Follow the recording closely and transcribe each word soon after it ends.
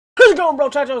How's it going, bro?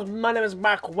 Tachos? My name is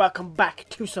Mark. Welcome back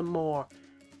to some more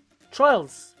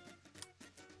Trials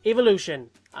Evolution.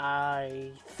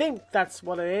 I think that's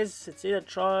what it is. It's either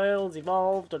Trials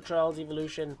Evolved or Trials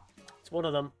Evolution. It's one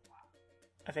of them.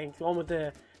 I think the one with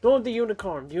the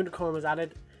unicorn. The unicorn was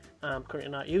added. I'm currently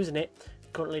not using it.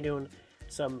 Currently doing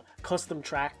some custom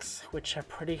tracks, which are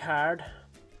pretty hard.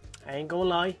 I ain't gonna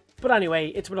lie. But anyway,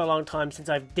 it's been a long time since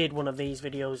I did one of these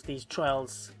videos, these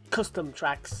Trials custom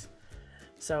tracks.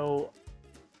 So,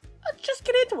 let's just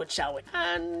get into it, shall we?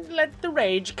 And let the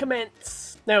rage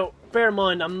commence. Now, bear in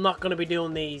mind, I'm not going to be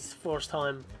doing these first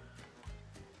time.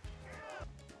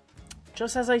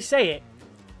 Just as I say it,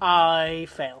 I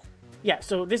fail. Yeah,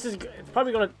 so this is it's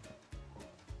probably going to...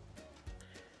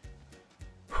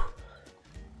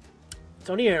 It's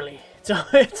only early.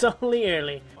 It's only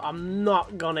early. I'm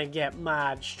not going to get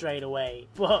mad straight away.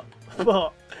 But,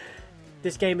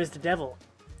 this game is the devil.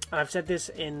 And I've said this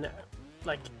in...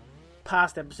 like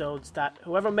past episodes, that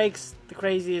whoever makes the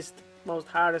craziest, most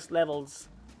hardest levels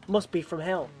must be from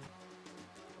hell.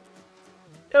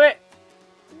 Do it!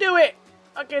 Do it!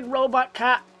 Fucking robot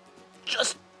cat!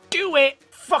 Just do it!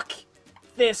 Fuck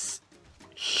this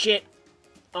shit.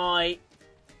 I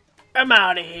am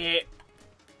out of here.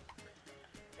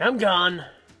 I'm gone.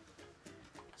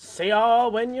 See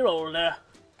y'all when you're older.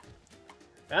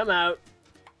 I'm out.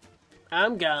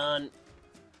 I'm gone.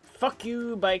 Fuck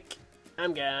you, bike.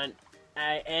 I'm gone.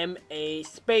 I am a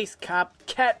space cat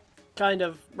kind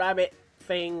of rabbit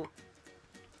thing.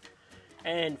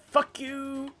 And fuck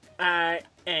you. I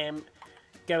am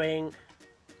going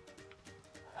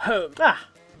home. Ah,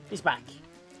 he's back.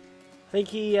 I think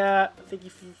he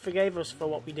forgave us for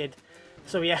what we did.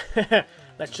 So yeah,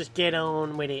 let's just get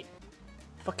on with it.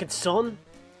 Fucking son.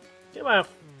 Get out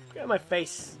of my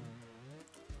face.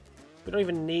 We don't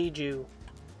even need you.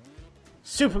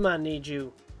 Superman needs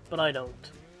you, but I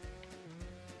don't.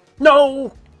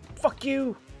 No! Fuck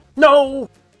you! No!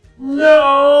 No!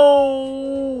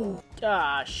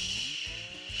 Ah,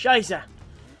 scheisse.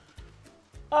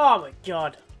 Oh my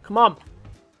god. Come on.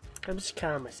 Let me just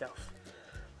calm myself.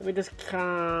 Let me just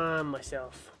calm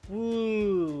myself.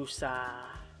 Woo-sa.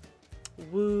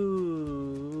 Woo-sa.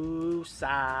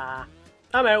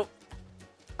 I'm out.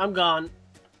 I'm gone.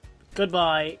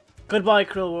 Goodbye. Goodbye,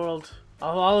 cruel world.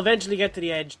 I'll eventually get to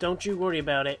the edge. Don't you worry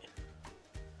about it.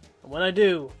 And when I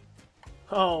do...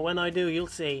 oh, when I do, you'll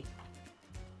see.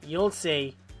 You'll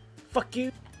see. Fuck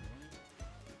you.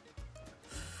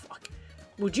 Fuck.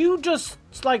 Would you just,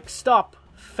 like, stop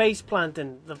face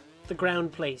planting the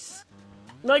ground, please?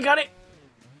 No, I got it.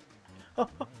 Oh.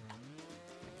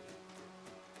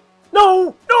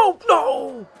 No! No!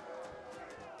 No!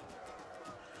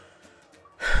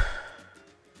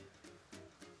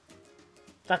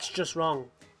 That's just wrong.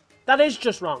 That is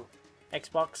just wrong.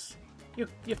 Xbox. You're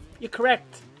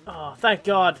correct. Oh, thank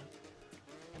God.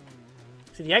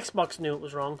 See, the Xbox knew it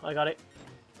was wrong. I got it.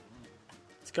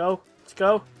 Let's go. Let's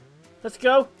go. Let's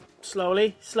go.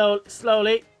 Slowly.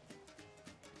 Slowly.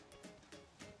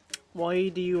 Why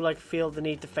do you, like, feel the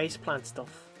need to faceplant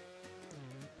stuff?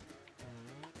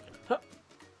 Huh.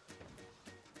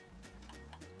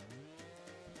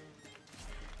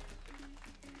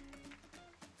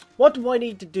 What do I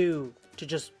need to do to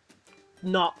just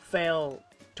not fail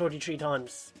 33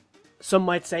 times? Some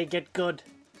might say get good.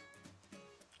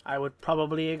 I would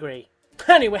probably agree.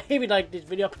 Anyway, if you liked this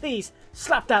video, please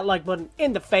slap that like button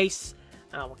in the face.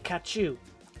 And I will catch you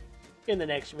in the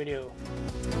next video.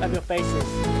 Love your faces.